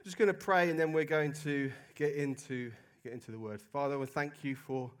I'm just going to pray and then we're going to get into the word. Father, we thank you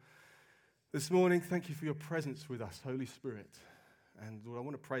for this morning. Thank you for your presence with us, Holy Spirit. And Lord, I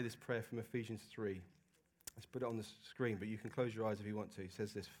want to pray this prayer from Ephesians 3. Let's put it on the screen, but you can close your eyes if you want to. It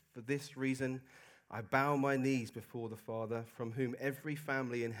says this: "For this reason I bow my knees before the Father, from whom every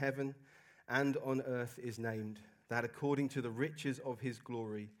family in heaven and on earth is named, that according to the riches of his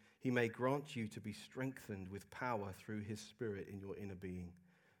glory he may grant you to be strengthened with power through his Spirit in your inner being,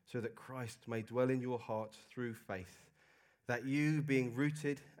 so that Christ may dwell in your hearts through faith, that you, being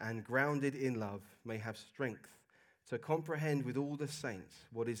rooted and grounded in love, may have strength to comprehend with all the saints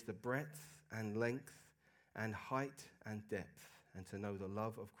what is the breadth and length and height and depth, and to know the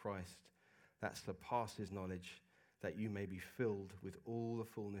love of Christ that surpasses knowledge, that you may be filled with all the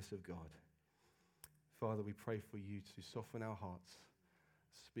fullness of God." Father, we pray for you to soften our hearts,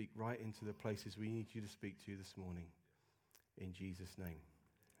 speak right into the places we need you to speak to this morning. In Jesus' name.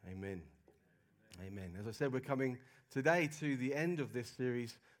 Amen. Amen. As I said, we're coming today to the end of this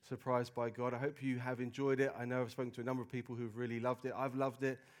series, Surprised by God. I hope you have enjoyed it. I know I've spoken to a number of people who've really loved it. I've loved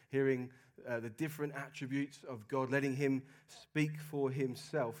it, hearing the different attributes of God, letting him speak for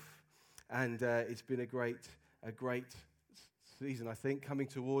himself. And it's been a great season, I think, coming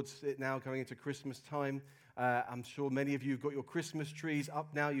towards it now, going into Christmas time. I'm sure many of you have got your Christmas trees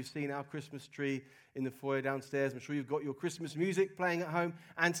up now. You've seen our Christmas tree in the foyer downstairs. I'm sure you've got your Christmas music playing at home.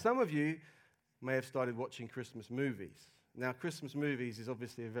 And some of you may have started watching Christmas movies. Now, Christmas movies is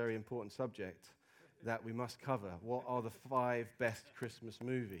obviously a very important subject that we must cover. What are the 5 best Christmas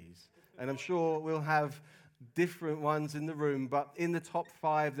movies? And I'm sure we'll have different ones in the room, but in the top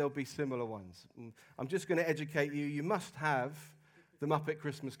 5, there'll be similar ones. I'm just going to educate you. You must have The Muppet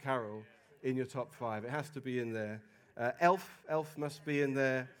Christmas Carol in your top 5. It has to be in there. Elf must be in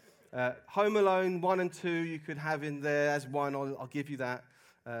there. Home Alone 1 and 2 you could have in there as one. I'll give you that.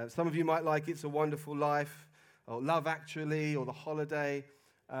 Some of you might like It's a Wonderful Life, or Love Actually, or The Holiday.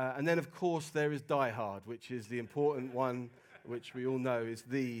 And then, of course, there is Die Hard, which is the important one, which we all know is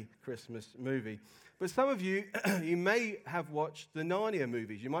the Christmas movie. But some of you, you may have watched the Narnia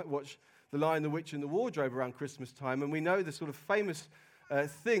movies. You might watch The Lion, the Witch, and the Wardrobe around Christmas time. And we know the sort of famous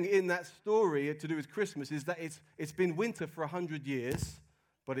thing in that story to do with Christmas is that it's been winter for 100 years,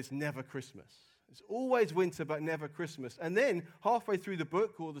 but it's never Christmas. It's always winter, but never Christmas. And then, halfway through the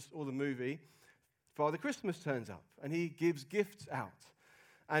book or the movie, Father Christmas turns up, and he gives gifts out.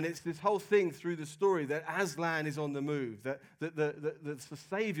 And it's this whole thing through the story that Aslan is on the move, that the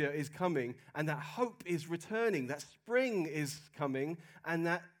Savior is coming, and that hope is returning, that spring is coming, and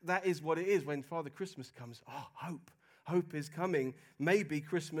that is what it is when Father Christmas comes. Oh, hope. Hope is coming. Maybe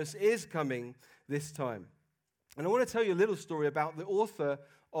Christmas is coming this time. And I want to tell you a little story about the author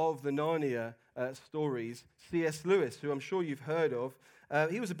of the Narnia stories, C.S. Lewis, who I'm sure you've heard of.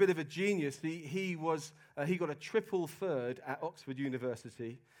 He was a bit of a genius. He got a triple third at Oxford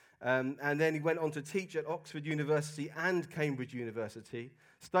University, and then he went on to teach at Oxford University and Cambridge University.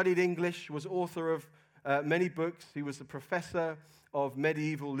 Studied English, was author of many books. He was a professor of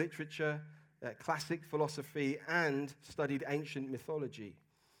medieval literature, classic philosophy, and studied ancient mythology.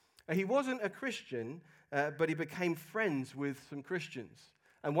 He wasn't a Christian, but he became friends with some Christians.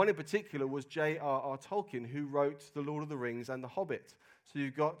 And one in particular was J.R.R. Tolkien, who wrote The Lord of the Rings and The Hobbit. So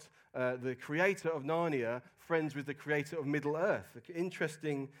you've got the creator of Narnia, friends with the creator of Middle-earth.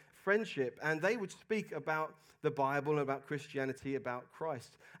 Interesting friendship. And they would speak about the Bible, about Christianity, about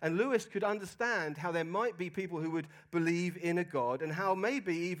Christ. And Lewis could understand how there might be people who would believe in a God, and how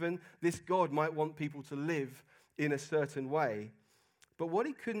maybe even this God might want people to live in a certain way. But what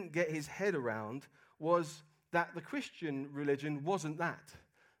he couldn't get his head around was that the Christian religion wasn't that.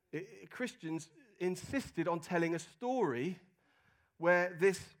 Christians insisted on telling a story where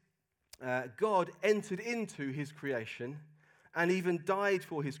this God entered into his creation and even died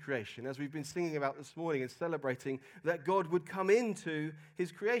for his creation, as we've been singing about this morning and celebrating that God would come into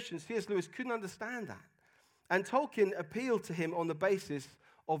his creation. C.S. Lewis couldn't understand that. And Tolkien appealed to him on the basis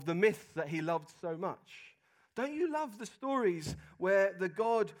of the myths that he loved so much. Don't you love the stories where the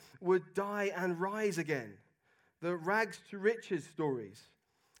God would die and rise again? The rags to riches stories.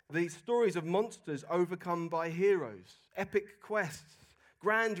 The stories of monsters overcome by heroes. Epic quests.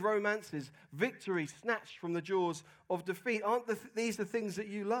 Grand romances. Victory snatched from the jaws of defeat. Aren't these the things that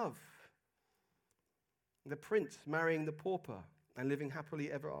you love? The prince marrying the pauper and living happily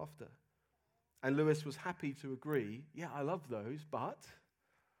ever after. And Lewis was happy to agree, yeah, I love those, but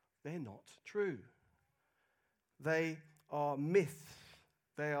they're not true. They are myths.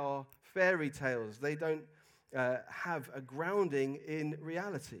 They are fairy tales. They don't have a grounding in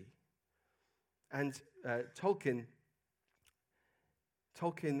reality. And Tolkien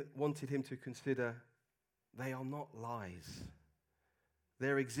Tolkien wanted him to consider they are not lies.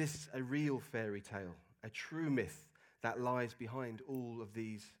 There exists a real fairy tale, a true myth that lies behind all of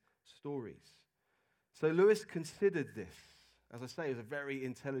these stories. So Lewis considered this. As I say, he was a very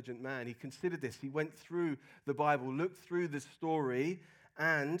intelligent man. He considered this. He went through the Bible, looked through the story,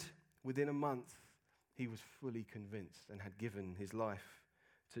 and within a month, he was fully convinced and had given his life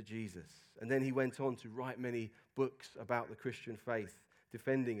to Jesus. And then he went on to write many books about the Christian faith,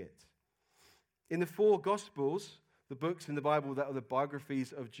 defending it. In the 4 Gospels, the books in the Bible that are the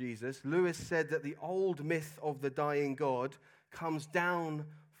biographies of Jesus, Lewis said that the old myth of the dying God comes down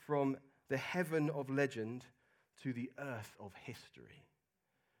from the heaven of legend to the earth of history.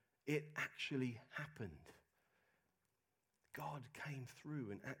 It actually happened. God came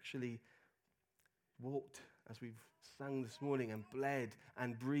through and actually walked, as we've sung this morning, and bled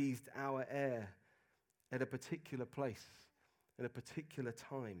and breathed our air at a particular place, at a particular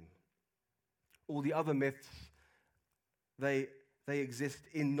time. All the other myths, they exist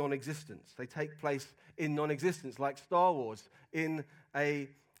in non-existence. They take place in non-existence, like Star Wars, in a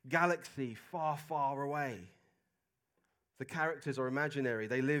galaxy far, far away. The characters are imaginary.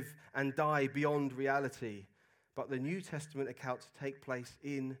 They live and die beyond reality. But the New Testament accounts take place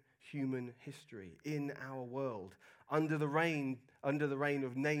in human history, in our world, under the reign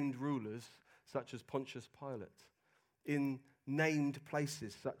of named rulers such as Pontius Pilate, in named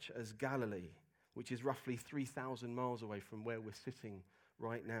places such as Galilee, which is roughly 3,000 miles away from where we're sitting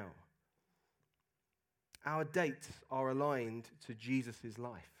right now. Our dates are aligned to Jesus'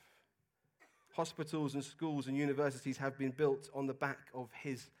 life. Hospitals and schools and universities have been built on the back of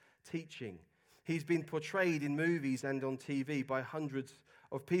his teaching. He's been portrayed in movies and on TV by hundreds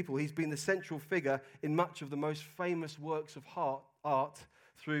of people. He's been the central figure in much of the most famous works of art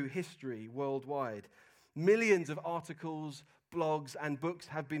through history worldwide. Millions of articles, blogs, and books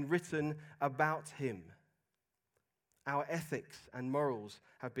have been written about him. Our ethics and morals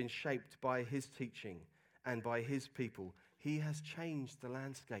have been shaped by his teaching and by his people. He has changed the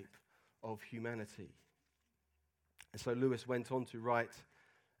landscape of humanity. And so Lewis went on to write,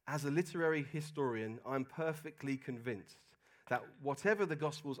 as a literary historian, I'm perfectly convinced that whatever the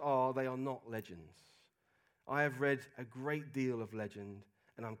Gospels are, they are not legends. I have read a great deal of legend,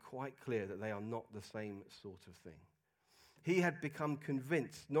 and I'm quite clear that they are not the same sort of thing. He had become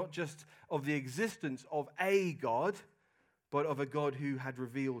convinced not just of the existence of a God, but of a God who had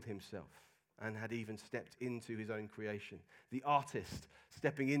revealed himself and had even stepped into his own creation. The artist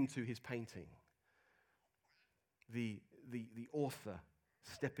stepping into his painting. The author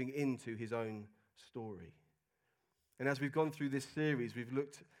stepping into his own story. And as we've gone through this series, we've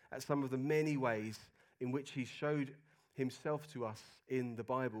looked at some of the many ways in which he showed himself to us in the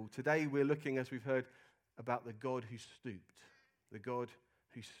Bible. Today we're looking, as we've heard, about the God who stooped. The God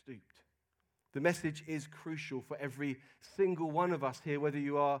who stooped. The message is crucial for every single one of us here, whether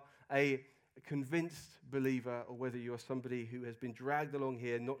you are a convinced believer or whether you are somebody who has been dragged along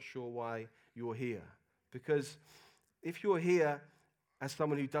here, not sure why you're here. Because if you're here as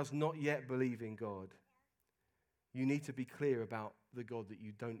someone who does not yet believe in God, you need to be clear about the God that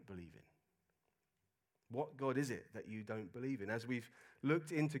you don't believe in. What God is it that you don't believe in? As we've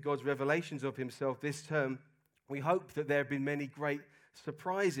looked into God's revelations of himself this term, we hope that there have been many great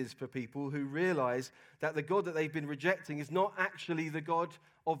surprises for people who realize that the God that they've been rejecting is not actually the God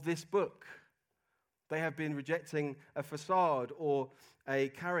of this book. They have been rejecting a facade or a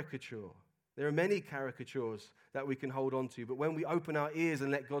caricature. There are many caricatures that we can hold on to, but when we open our ears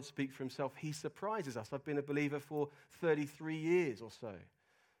and let God speak for himself, he surprises us. I've been a believer for 33 years or so,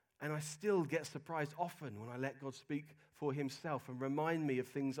 and I still get surprised often when I let God speak for himself and remind me of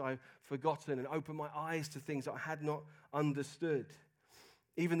things I've forgotten and open my eyes to things that I had not understood.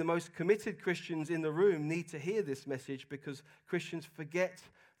 Even the most committed Christians in the room need to hear this message because Christians forget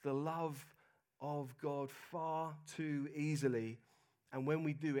the love of God far too easily, and when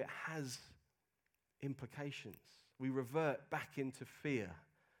we do, it has implications. We revert back into fear.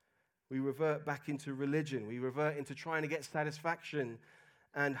 We revert back into religion. We revert into trying to get satisfaction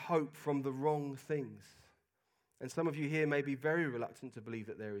and hope from the wrong things. And some of you here may be very reluctant to believe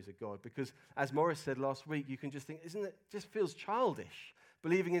that there is a God because, as Morris said last week, you can just think, isn't it just feels childish,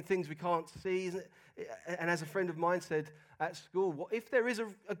 believing in things we can't see, isn't it? And as a friend of mine said at school, well, if there is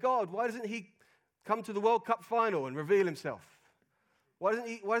a God, why doesn't he come to the World Cup final and reveal himself? Why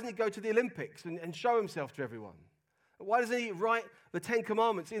doesn't he go to the Olympics and show himself to everyone? Why doesn't he write the 10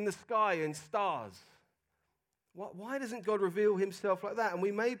 Commandments in the sky and stars? Why doesn't God reveal himself like that? And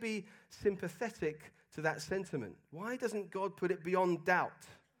we may be sympathetic to that sentiment. Why doesn't God put it beyond doubt?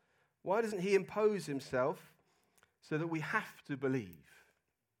 Why doesn't he impose himself so that we have to believe?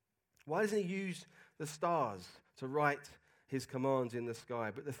 Why doesn't he use the stars to write his commands in the sky?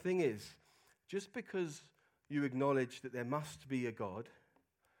 But the thing is, just because you acknowledge that there must be a God,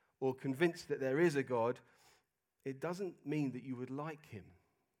 or convinced that there is a God, it doesn't mean that you would like him.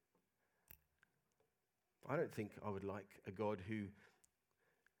 I don't think I would like a God who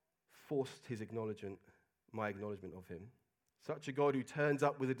forced my acknowledgement of him. Such a God who turns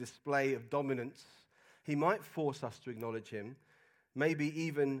up with a display of dominance. He might force us to acknowledge him, maybe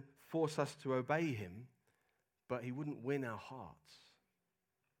even force us to obey him, but he wouldn't win our hearts.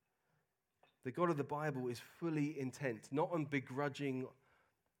 The God of the Bible is fully intent, not on begrudging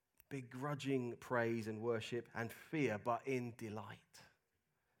praise and worship and fear, but in delight,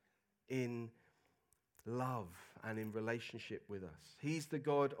 in love and in relationship with us. He's the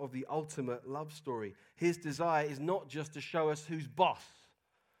God of the ultimate love story. His desire is not just to show us who's boss.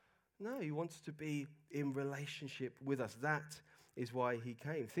 No, he wants to be in relationship with us. That is why he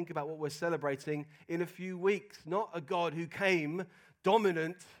came. Think about what we're celebrating in a few weeks. Not a God who came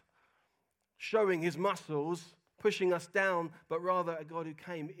dominant, showing his muscles, pushing us down, but rather a God who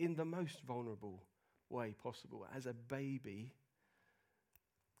came in the most vulnerable way possible, as a baby,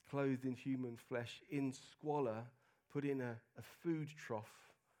 clothed in human flesh, in squalor, put in a food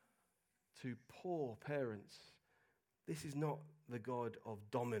trough to poor parents. This is not the God of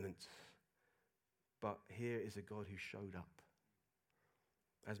dominance, but here is a God who showed up.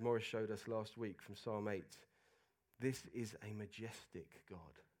 As Morris showed us last week from Psalm 8, this is a majestic God.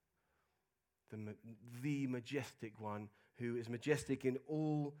 The majestic one who is majestic in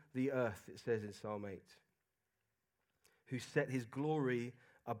all the earth, it says in Psalm 8. Who set his glory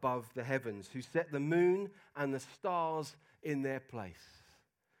above the heavens, who set the moon and the stars in their place.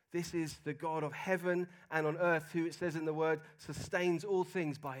 This is the God of heaven and on earth who, it says in the word, sustains all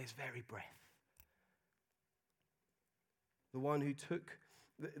things by his very breath. The one who took,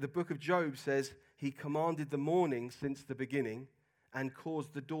 the book of Job says, he commanded the morning since the beginning and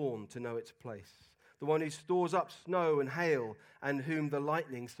caused the dawn to know its place. The one who stores up snow and hail and whom the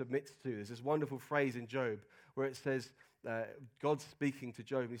lightning submits to. There's this wonderful phrase in Job where it says, God's speaking to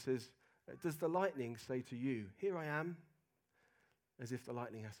Job, and he says, does the lightning say to you, here I am? As if the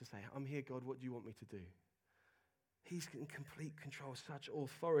lightning has to say, I'm here, God, what do you want me to do? He's in complete control, such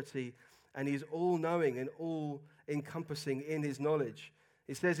authority, and he's all-knowing and all-encompassing in his knowledge.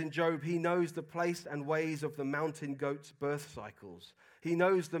 It says in Job, he knows the place and ways of the mountain goats' birth cycles. He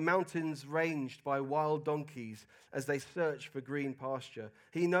knows the mountains ranged by wild donkeys as they search for green pasture.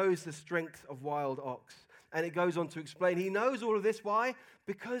 He knows the strength of wild ox. And it goes on to explain, he knows all of this. Why?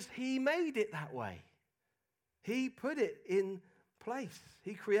 Because he made it that way. He put it in place.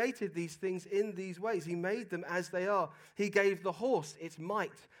 He created these things in these ways. He made them as they are. He gave the horse its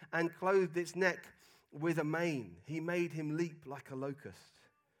might and clothed its neck with a mane. He made him leap like a locust.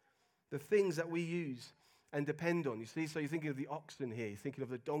 The things that we use and depend on. You see, so you're thinking of the oxen here. You're thinking of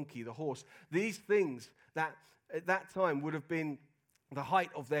the donkey, the horse. These things that at that time would have been the height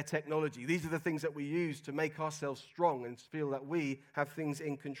of their technology. These are the things that we use to make ourselves strong and feel that we have things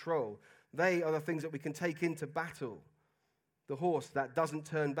in control. They are the things that we can take into battle. The horse that doesn't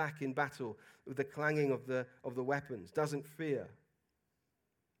turn back in battle with the clanging of the weapons, doesn't fear.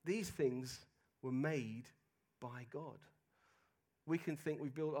 These things were made by God. We can think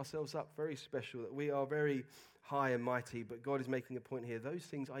we've built ourselves up very special, that we are very high and mighty, but God is making a point here. Those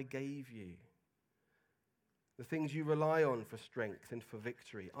things I gave you. The things you rely on for strength and for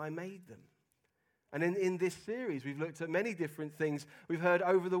victory, I made them. And in this series, we've looked at many different things. We've heard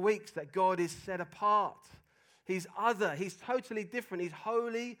over the weeks that God is set apart. He's other. He's totally different. He's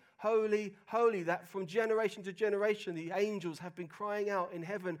holy, holy, holy. That from generation to generation, the angels have been crying out in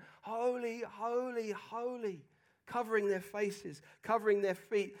heaven, holy, holy, holy, covering their faces, covering their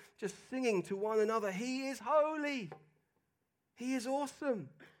feet, just singing to one another, he is holy. He is awesome.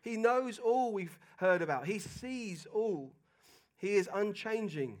 He knows all we've heard about. He sees all. He is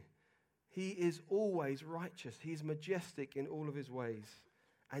unchanging. He is always righteous. He is majestic in all of his ways.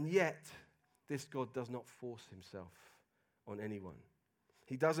 And yet, this God does not force himself on anyone.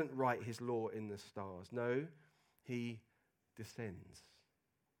 He doesn't write his law in the stars. No, he descends.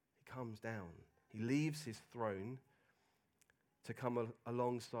 He comes down. He leaves his throne to come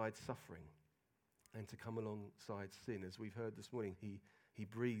alongside suffering and to come alongside sin. As we've heard this morning, he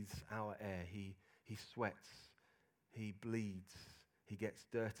breathes our air. He sweats. He bleeds. He gets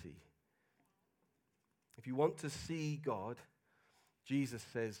dirty. If you want to see God, Jesus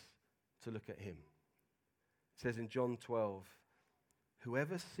says to look at him. It says in John 12,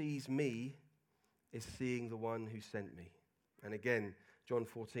 whoever sees me is seeing the one who sent me. And again, John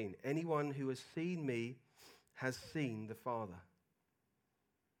 14, anyone who has seen me has seen the Father.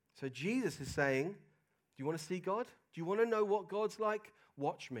 So Jesus is saying, do you want to see God? Do you want to know what God's like?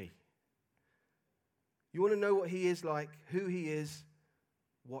 Watch me. You want to know what he is like, who he is?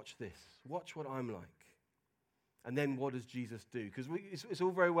 Watch this. Watch what I'm like. And then what does Jesus do? Because it's all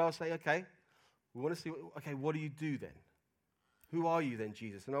very well saying, okay, we want to see, what do you do then? Who are you then,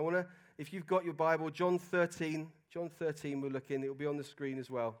 Jesus? And I want to, if you've got your Bible, John 13 we'll look in. It will be on the screen as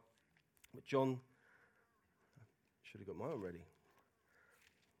well. But John, should have got mine ready.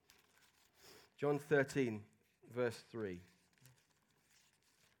 John 13, verse 3.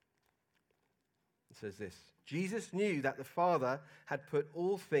 It says this: Jesus knew that the Father had put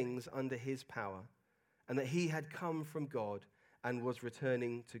all things under his power, and that he had come from God and was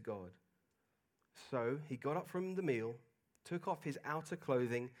returning to God. So he got up from the meal, took off his outer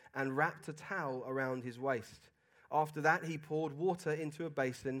clothing, and wrapped a towel around his waist. After that, he poured water into a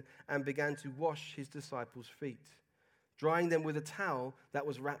basin and began to wash his disciples' feet, drying them with a towel that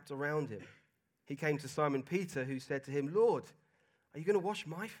was wrapped around him. He came to Simon Peter, who said to him, "Lord, are you going to wash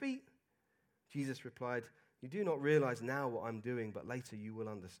my feet?" Jesus replied, "You do not realize now what I'm doing, but later you will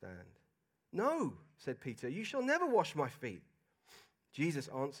understand." "No," said Peter, "you shall never wash my feet." Jesus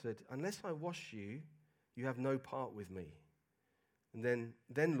answered, "Unless I wash you, you have no part with me." And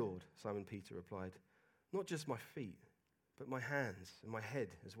then, Lord, Simon Peter replied, "Not just my feet, but my hands and my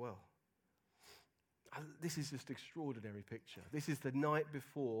head as well." This is just an extraordinary picture. This is the night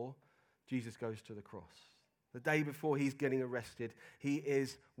before Jesus goes to the cross. The day before he's getting arrested, he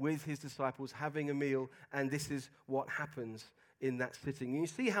is with his disciples having a meal, and this is what happens in that sitting. You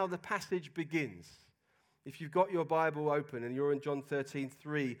see how the passage begins. If you've got your Bible open and you're in John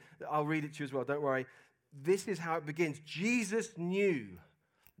 13:3, I'll read it to you as well, don't worry. This is how it begins. Jesus knew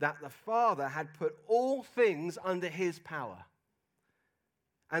that the Father had put all things under his power,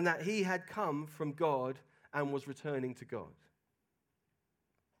 and that he had come from God and was returning to God.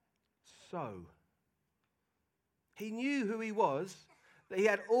 So, he knew who he was, that he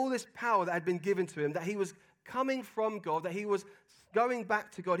had all this power that had been given to him, that he was coming from God, that he was going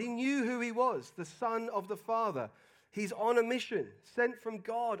back to God. He knew who he was, the Son of the Father. He's on a mission, sent from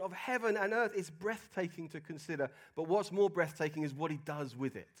God of heaven and earth. It's breathtaking to consider, but what's more breathtaking is what he does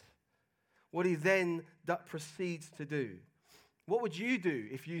with it. What he then proceeds to do. What would you do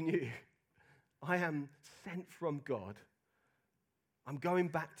if you knew, I am sent from God, I'm going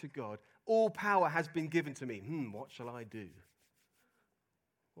back to God, all power has been given to me. What shall I do?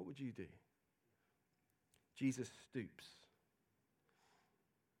 What would you do? Jesus stoops.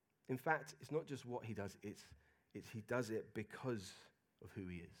 In fact, it's not just what he does, it's he does it because of who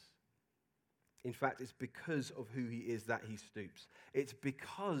he is. In fact, it's because of who he is that he stoops. It's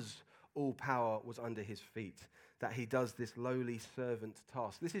because all power was under his feet that he does this lowly servant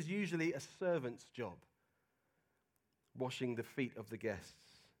task. This is usually a servant's job, washing the feet of the guests.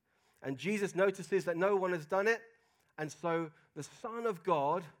 And Jesus notices that no one has done it, and so the Son of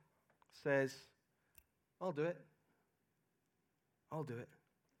God says, I'll do it. I'll do it.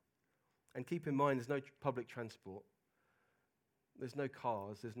 And keep in mind, there's no public transport. There's no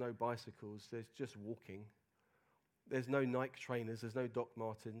cars. There's no bicycles. There's just walking. There's no Nike trainers. There's no Doc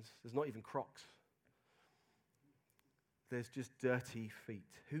Martens. There's not even Crocs. There's just dirty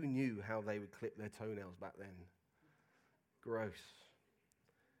feet. Who knew how they would clip their toenails back then? Gross.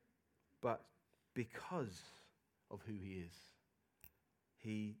 But because of who he is,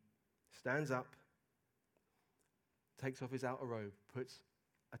 he stands up, takes off his outer robe, puts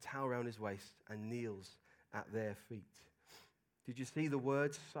a towel around his waist, and kneels at their feet. Did you see the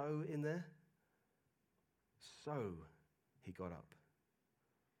word "so" in there? So he got up.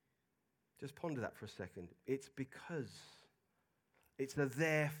 Just ponder that for a second. It's because. It's the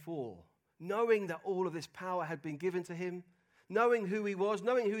therefore. Knowing that all of this power had been given to him, knowing who he was,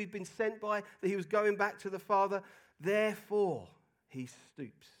 knowing who he'd been sent by, that he was going back to the Father, therefore he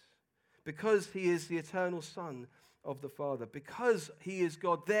stoops. Because he is the eternal Son of the Father, because he is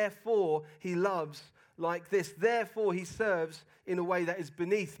God, therefore he loves like this, therefore he serves in a way that is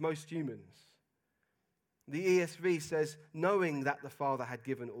beneath most humans. The ESV says, knowing that the Father had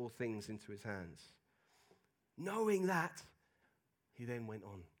given all things into his hands. Knowing that, he then went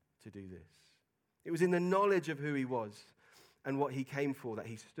on to do this. It was in the knowledge of who he was and what he came for that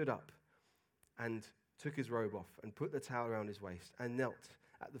he stood up and took his robe off and put the towel around his waist and knelt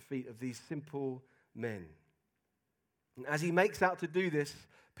at the feet of these simple men. And as he makes out to do this,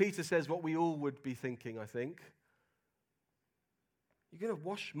 Peter says what we all would be thinking, I think. You're going to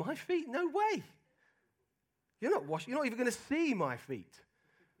wash my feet? No way. You're not even going to see my feet.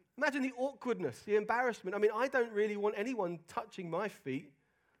 Imagine the awkwardness, the embarrassment. I mean, I don't really want anyone touching my feet.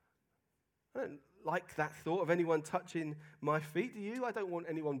 I don't like that thought of anyone touching my feet. Do you? I don't want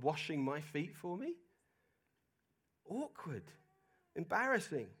anyone washing my feet for me. Awkward.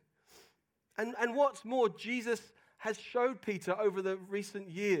 Embarrassing. And what's more, Jesus has showed Peter over the recent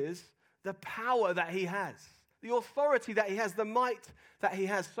years the power that he has, the authority that he has, the might that he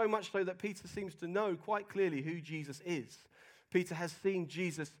has, so much so that Peter seems to know quite clearly who Jesus is. Peter has seen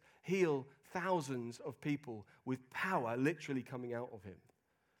Jesus heal thousands of people with power literally coming out of him.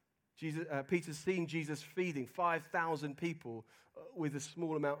 Peter's seen Jesus feeding 5,000 people with a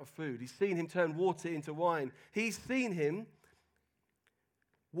small amount of food. He's seen him turn water into wine. He's seen him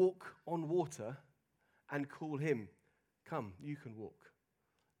walk on water and call him, come, you can walk,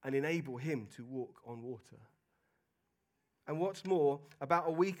 and enable him to walk on water. And what's more, about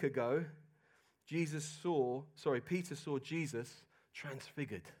a week ago, Peter saw Jesus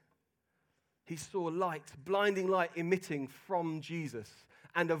transfigured. He saw light, blinding light emitting from Jesus,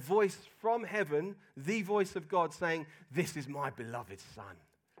 and a voice from heaven, the voice of God, saying, "This is my beloved Son,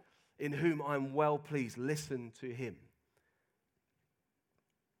 in whom I'm well pleased. Listen to him."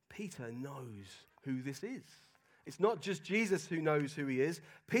 Peter knows who this is. It's not just Jesus who knows who he is.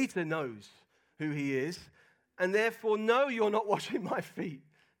 Peter knows who he is. And therefore, no, you're not washing my feet.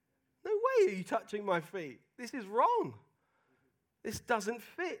 No way are you touching my feet. This is wrong. This doesn't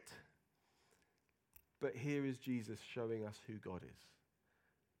fit. But here is Jesus showing us who God is.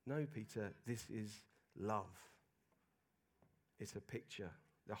 No, Peter, this is love. It's a picture.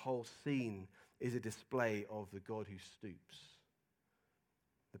 The whole scene is a display of the God who stoops.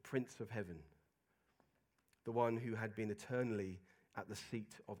 The Prince of Heaven, the one who had been eternally at the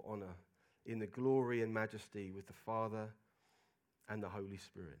seat of honor in the glory and majesty with the Father and the Holy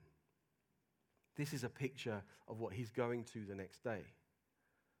Spirit. This is a picture of what he's going to the next day.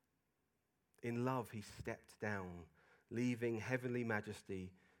 In love, he stepped down, leaving heavenly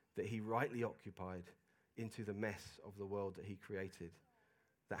majesty that he rightly occupied into the mess of the world that he created,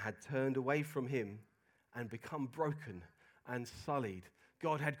 that had turned away from him and become broken and sullied.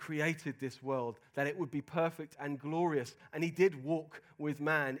 God had created this world that it would be perfect and glorious, and he did walk with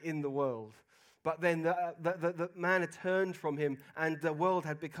man in the world. But then the man had turned from him, and the world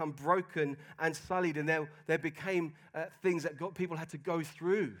had become broken and sullied, and there became things that people had to go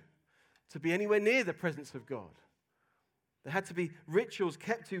through to be anywhere near the presence of God. There had to be rituals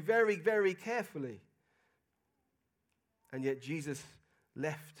kept to very, very carefully. And yet Jesus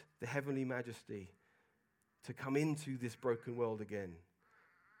left the heavenly majesty to come into this broken world again.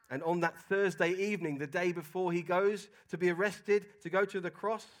 And on that Thursday evening, the day before he goes to be arrested, to go to the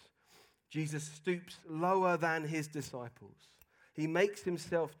cross, Jesus stoops lower than his disciples. He makes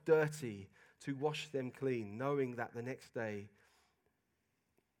himself dirty to wash them clean, knowing that the next day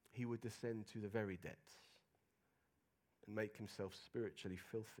he would descend to the very depths and make himself spiritually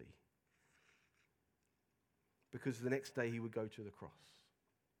filthy. Because the next day he would go to the cross.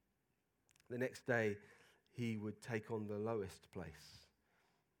 The next day he would take on the lowest place.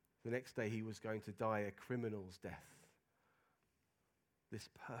 The next day he was going to die a criminal's death. This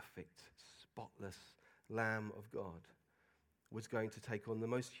perfect, spotless Lamb of God was going to take on the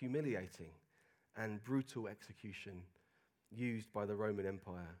most humiliating and brutal execution used by the Roman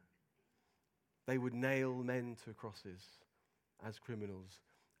Empire. They would nail men to crosses as criminals,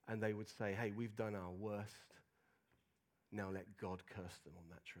 and they would say, "Hey, we've done our worst. Now let God curse them on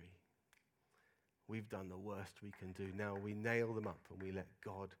that tree. We've done the worst we can do. Now we nail them up and we let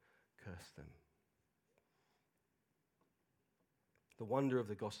God curse them." The wonder of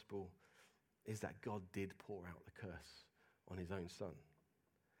the gospel is that God did pour out the curse on his own Son.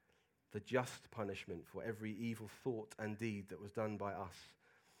 The just punishment for every evil thought and deed that was done by us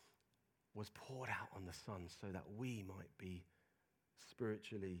was poured out on the Son so that we might be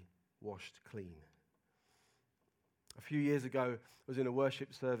spiritually washed clean. A few years ago, I was in a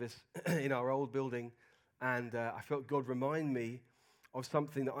worship service in our old building, and I felt God remind me of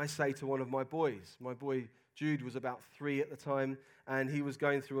something that I say to one of my boys. My boy Jude was about 3 at the time, and he was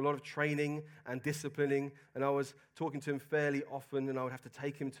going through a lot of training and disciplining, and I was talking to him fairly often, and I would have to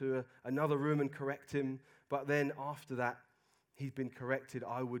take him to another room and correct him. But then after that, he'd been corrected,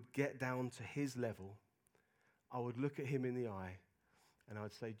 I would get down to his level. I would look at him in the eye, and I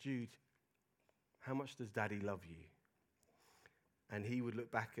would say, "Jude, how much does Daddy love you?" And he would look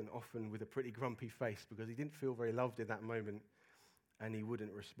back, and often with a pretty grumpy face, because he didn't feel very loved in that moment, and he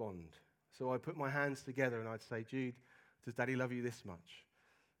wouldn't respond. So I put my hands together and I'd say, "Jude, does Daddy love you this much?"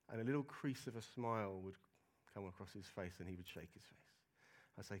 And a little crease of a smile would come across his face, and he would shake his face.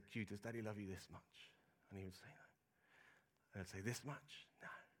 I'd say, "Jude, does Daddy love you this much?" And he would say no. And I'd say, "This much?" "No."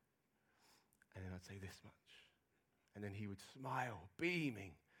 And then I'd say, "This much." And then he would smile,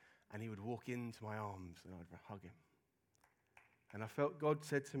 beaming, and he would walk into my arms and I'd hug him. And I felt God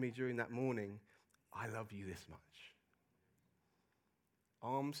said to me during that morning, I love you this much.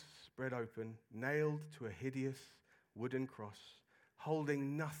 Arms spread open, nailed to a hideous wooden cross,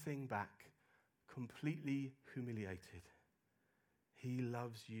 holding nothing back, completely humiliated. He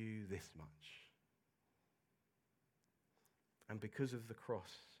loves you this much. And because of the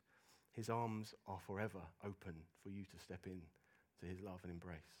cross, his arms are forever open for you to step in to his love and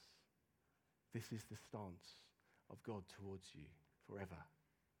embrace. This is the stance of God towards you forever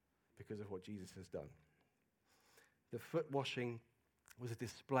because of what Jesus has done. The foot washing was a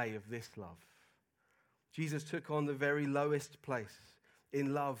display of this love. Jesus took on the very lowest place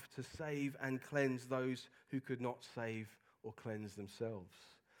in love to save and cleanse those who could not save or cleanse themselves.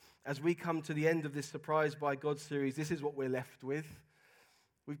 As we come to the end of this Surprised by God series, this is what we're left with.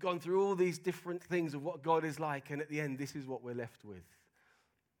 We've gone through all these different things of what God is like, and at the end, this is what we're left with.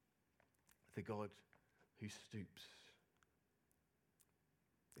 The God who stoops.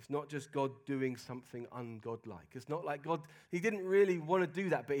 It's not just God doing something ungodlike. It's not like God, he didn't really want to do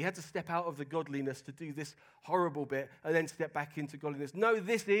that, but he had to step out of the godliness to do this horrible bit and then step back into godliness. No,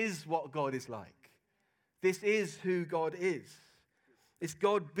 this is what God is like. This is who God is. It's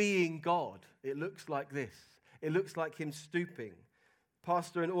God being God. It looks like this. It looks like him stooping.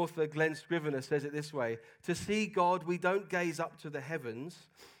 Pastor and author Glenn Scrivener says it this way: to see God, we don't gaze up to the heavens,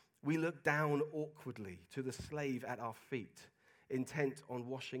 we look down awkwardly to the slave at our feet, intent on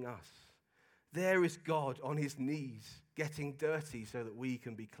washing us. There is God on his knees, getting dirty so that we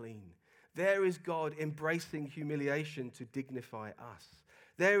can be clean. There is God embracing humiliation to dignify us.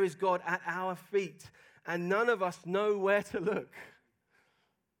 There is God at our feet, and none of us know where to look.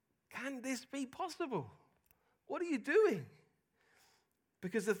 Can this be possible? What are you doing?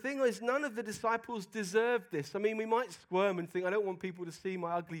 Because the thing is, none of the disciples deserved this. I mean, we might squirm and think, I don't want people to see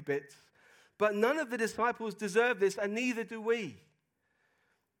my ugly bits. But none of the disciples deserve this, and neither do we.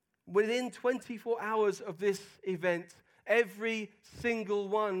 Within 24 hours of this event, every single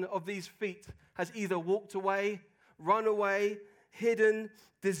one of these feet has either walked away, run away, hidden,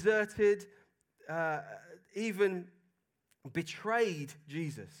 deserted, even betrayed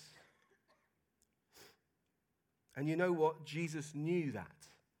Jesus. And you know what? Jesus knew that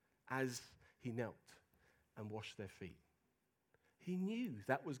as he knelt and washed their feet. He knew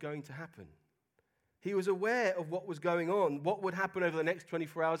that was going to happen. He was aware of what was going on, what would happen over the next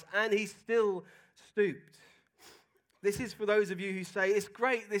 24 hours, and he still stooped. This is for those of you who say, it's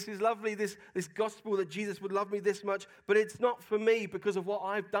great, this is lovely, this gospel that Jesus would love me this much, but it's not for me because of what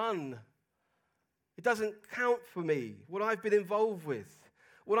I've done. It doesn't count for me, what I've been involved with.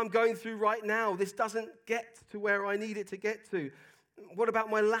 What I'm going through right now, this doesn't get to where I need it to get to. What about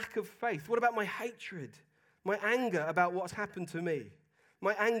my lack of faith? What about my hatred? My anger about what's happened to me?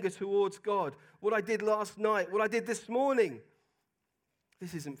 My anger towards God? What I did last night? What I did this morning?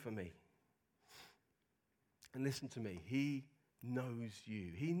 This isn't for me. And listen to me, he knows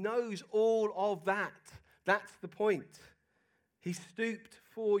you. He knows all of that. That's the point. He stooped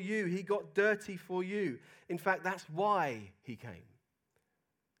for you. He got dirty for you. In fact, that's why he came.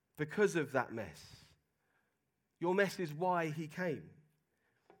 Because of that mess. Your mess is why he came.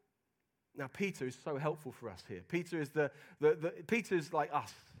 Now, Peter is so helpful for us here. Peter is Peter's like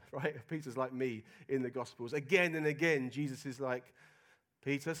us, right? Peter's like me in the Gospels. Again and again, Jesus is like,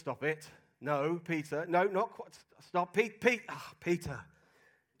 Peter, stop it. No, Peter. No, not quite. Stop. Peter.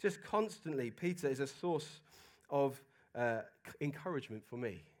 Just constantly, Peter is a source of encouragement for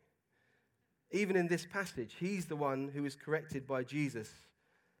me. Even in this passage, he's the one who is corrected by Jesus.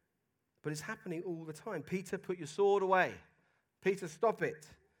 But it's happening all the time. Peter, put your sword away. Peter, stop it.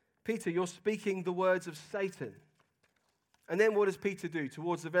 Peter, you're speaking the words of Satan. And then what does Peter do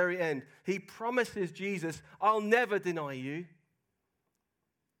towards the very end? He promises Jesus, I'll never deny you.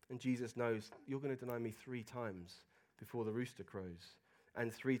 And Jesus knows, you're going to deny me 3 times before the rooster crows.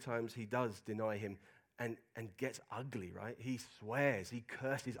 And 3 times he does deny him and gets ugly, right? He swears, he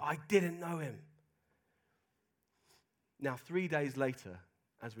curses, I didn't know him. Now, 3 days later,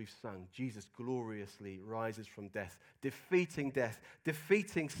 as we've sung, Jesus gloriously rises from death, defeating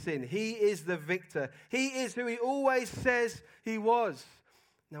sin. He is the victor. He is who he always says he was.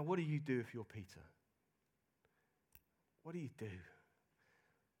 Now, what do you do if you're Peter? What do you do?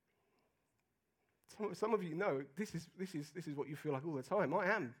 Some of you know this is what you feel like all the time. I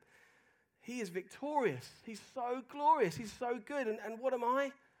am. He is victorious. He's so glorious. He's so good. And what am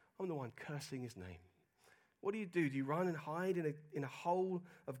I? I'm the one cursing his name. What do? Do you run and hide in a hole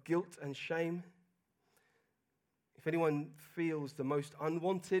of guilt and shame? If anyone feels the most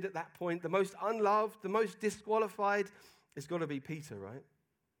unwanted at that point, the most unloved, the most disqualified, it's got to be Peter, right?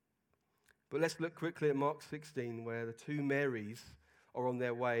 But let's look quickly at Mark 16, where the two Marys are on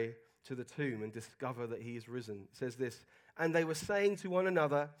their way to the tomb and discover that he is risen. It says this, "And they were saying to one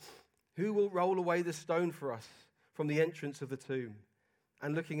another, 'Who will roll away the stone for us from the entrance of the tomb?'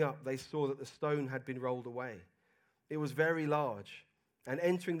 And looking up, they saw that the stone had been rolled away. It was very large. And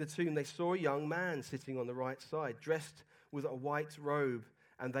entering the tomb, they saw a young man sitting on the right side, dressed with a white robe,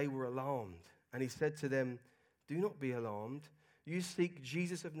 and they were alarmed. And he said to them, 'Do not be alarmed. You seek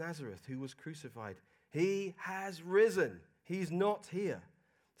Jesus of Nazareth, who was crucified. He has risen. He's not here.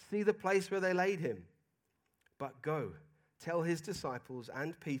 See the place where they laid him. But go, tell his disciples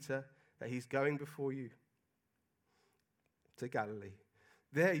and Peter that he's going before you to Galilee.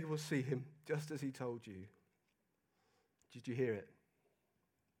 There you will see him, just as he told you.'" Did you hear it?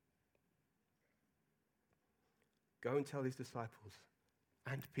 Go and tell his disciples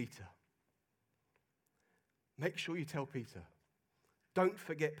and Peter. Make sure you tell Peter. Don't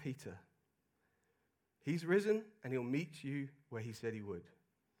forget Peter. He's risen and he'll meet you where he said he would.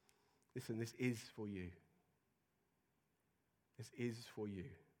 Listen, this is for you. This is for you.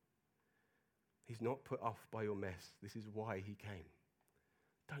 He's not put off by your mess. This is why he came.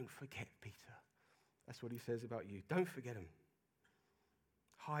 Don't forget Peter. That's what he says about you. Don't forget him.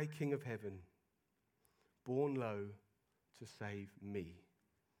 High King of heaven, born low to save me.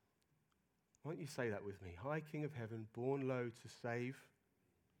 Why don't you say that with me? High King of heaven, born low to save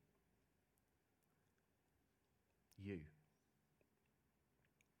you.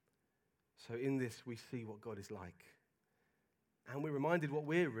 So in this, we see what God is like. And we're reminded what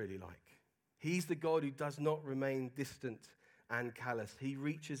we're really like. He's the God who does not remain distant and callous. He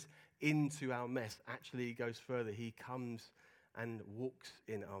reaches into our mess. Actually, he goes further. He comes and walks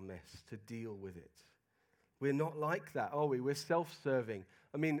in our mess to deal with it. We're not like that, are we? We're self-serving.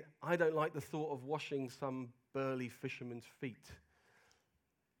 I mean, I don't like the thought of washing some burly fisherman's feet,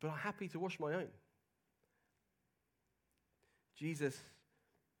 but I'm happy to wash my own. Jesus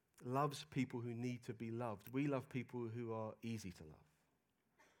loves people who need to be loved. We love people who are easy to love.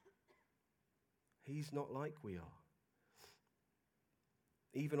 He's not like we are.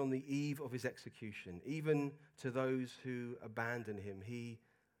 Even on the eve of his execution, even to those who abandon him, he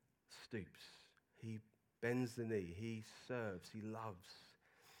stoops. He bends the knee. He serves. He loves.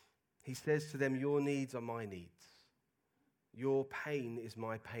 He says to them, "Your needs are my needs. Your pain is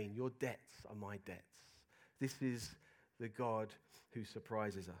my pain. Your debts are my debts." This is the God who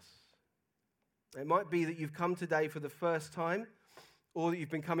surprises us. It might be that you've come today for the first time, or that you've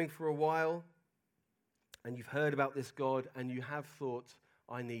been coming for a while, and you've heard about this God, and you have thought,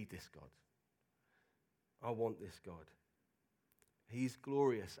 "I need this God. I want this God. He's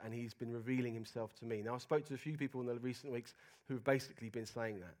glorious, and he's been revealing himself to me." Now, I spoke to a few people in the recent weeks who have basically been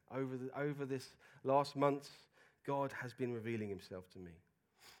saying that. Over this last month, God has been revealing himself to me.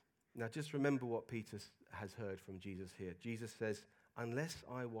 Now, just remember what Peter has heard from Jesus here. Jesus says, "Unless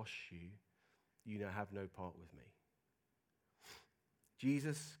I wash you, you now have no part with me."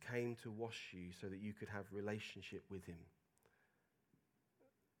 Jesus came to wash you so that you could have relationship with him.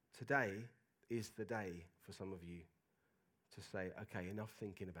 Today is the day for some of you to say, "Okay, enough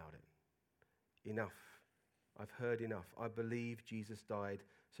thinking about it. Enough. I've heard enough. I believe Jesus died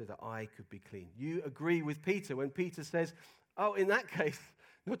so that I could be clean." You agree with Peter when Peter says, "Oh, in that case,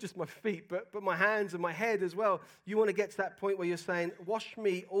 not just my feet, but my hands and my head as well." You want to get to that point where you're saying, "Wash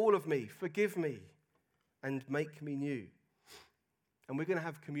me, all of me, forgive me, and make me new." And we're going to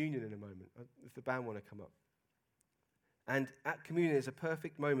have communion in a moment, if the band want to come up. And at communion is a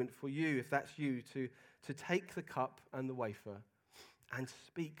perfect moment for you, if that's you, to take the cup and the wafer and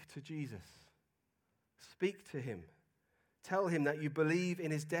speak to Jesus. Speak to him. Tell him that you believe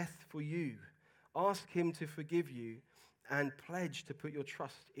in his death for you. Ask him to forgive you and pledge to put your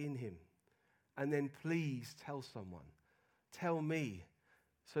trust in him. And then please tell someone. Tell me,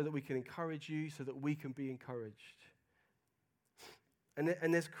 so that we can encourage you, so that we can be encouraged.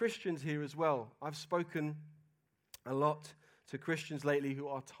 And there's Christians here as well. I've spoken a lot to Christians lately who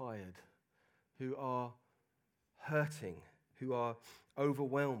are tired, who are hurting, who are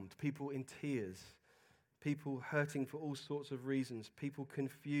overwhelmed, people in tears, people hurting for all sorts of reasons, people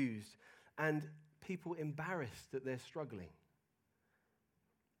confused, and people embarrassed that they're struggling.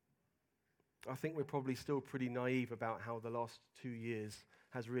 I think we're probably still pretty naive about how the last 2 years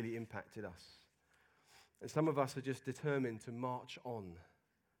has really impacted us. And some of us are just determined to march on,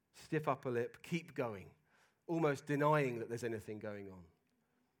 stiff upper lip, keep going, almost denying that there's anything going on.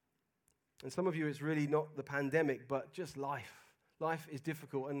 And some of you, it's really not the pandemic, but just life. Life is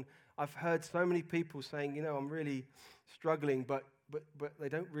difficult. And I've heard so many people saying, I'm really struggling, but they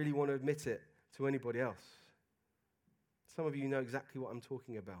don't really want to admit it to anybody else. Some of you know exactly what I'm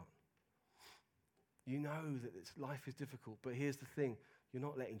talking about. You know that life is difficult, but here's the thing. You're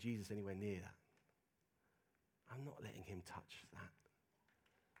not letting Jesus anywhere near that. I'm not letting him touch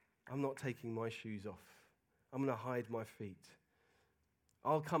that. I'm not taking my shoes off. I'm going to hide my feet.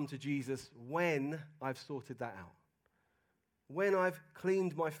 I'll come to Jesus when I've sorted that out. When I've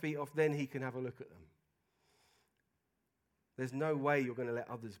cleaned my feet off, then he can have a look at them. There's no way you're going to let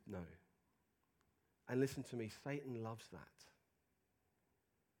others know. And listen to me, Satan loves that.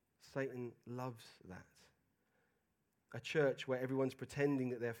 Satan loves that. A church where everyone's pretending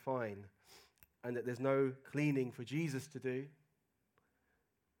that they're fine and that there's no cleaning for Jesus to do.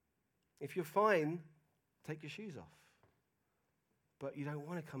 If you're fine, take your shoes off. But you don't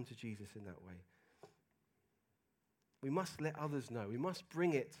want to come to Jesus in that way. We must let others know. We must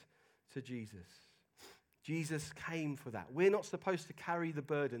bring it to Jesus. Jesus came for that. We're not supposed to carry the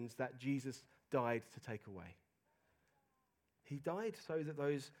burdens that Jesus died to take away. He died so that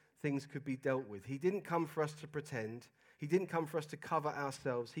those things could be dealt with. He didn't come for us to pretend. He didn't come for us to cover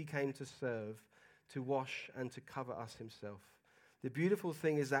ourselves. He came to serve, to wash, and to cover us himself. The beautiful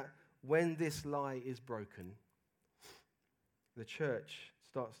thing is that when this lie is broken, the church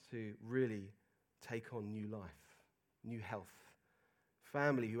starts to really take on new life, new health.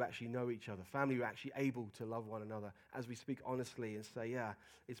 Family who actually know each other, family who are actually able to love one another as we speak honestly and say, yeah,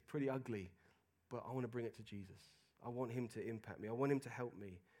 it's pretty ugly, but I want to bring it to Jesus. I want him to impact me. I want him to help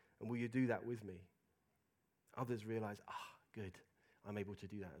me. And will you do that with me? Others realize, good, I'm able to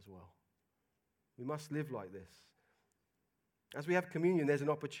do that as well. We must live like this. As we have communion, there's an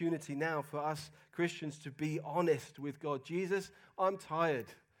opportunity now for us Christians to be honest with God. Jesus, I'm tired.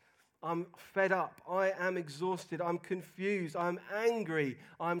 I'm fed up. I am exhausted. I'm confused. I'm angry.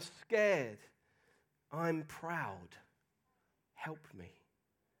 I'm scared. I'm proud. Help me.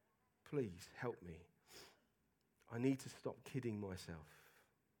 Please help me. I need to stop kidding myself.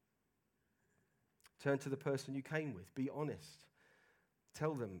 Turn to the person you came with. Be honest.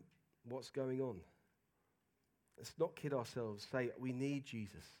 Tell them what's going on. Let's not kid ourselves. Say, we need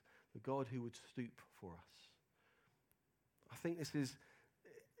Jesus, the God who would stoop for us. I think this is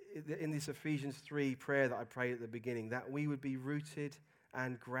in this Ephesians 3 prayer that I prayed at the beginning, that we would be rooted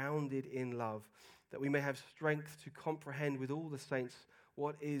and grounded in love, that we may have strength to comprehend with all the saints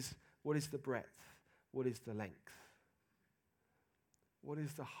what is the breadth, what is the length, what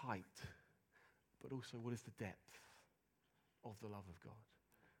is the height, but also what is the depth of the love of God.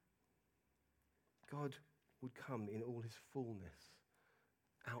 God would come in all his fullness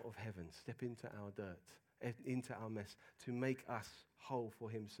out of heaven, step into our dirt, into our mess, to make us whole for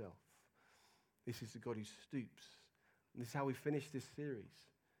himself. This is the God who stoops. And this is how we finish this series.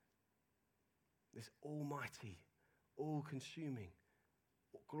 This almighty, all-consuming,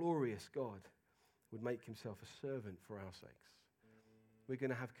 glorious God would make himself a servant for our sakes. We're going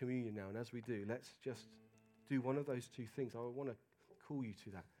to have communion now, and as we do, let's just do one of those two things. I want to call you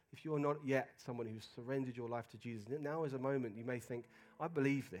to that. If you're not yet someone who's surrendered your life to Jesus, now is a moment you may think, I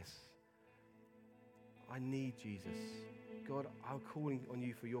believe this. I need Jesus. God, I'm calling on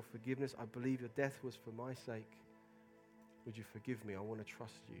you for your forgiveness. I believe your death was for my sake. Would you forgive me? I want to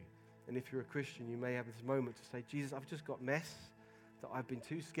trust you. And if you're a Christian, you may have this moment to say, Jesus, I've just got mess that I've been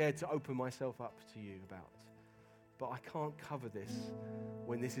too scared to open myself up to you about. But I can't cover this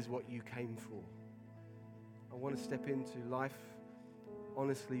when this is what you came for. I want to step into life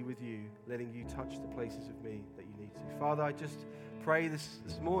honestly with you, letting you touch the places of me that you need to. Father, I just pray this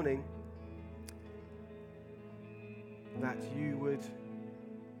morning that you would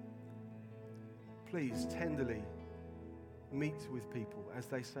please tenderly meet with people as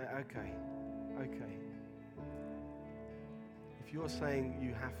they say, okay. If you're saying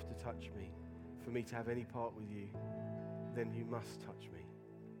you have to touch me for me to have any part with you, then you must touch me.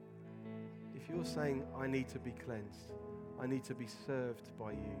 If you're saying I need to be cleansed, I need to be served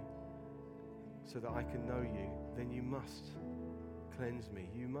by you so that I can know you, then you must cleanse me.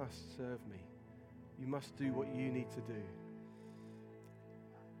 You must serve me. You must do what you need to do.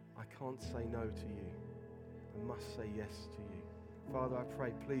 I can't say no to you. I must say yes to you. Father, I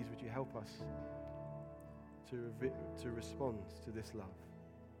pray, please, would you help us to respond to this love?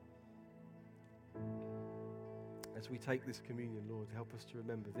 As we take this communion, Lord, help us to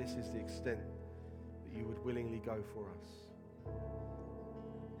remember this is the extent that you would willingly go for us.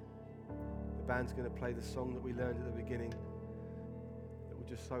 The band's going to play the song that we learned at the beginning that will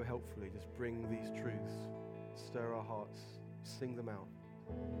just so helpfully just bring these truths, stir our hearts, sing them out.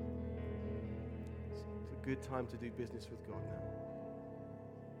 It's a good time to do business with God now.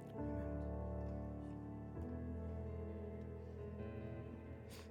 Amen.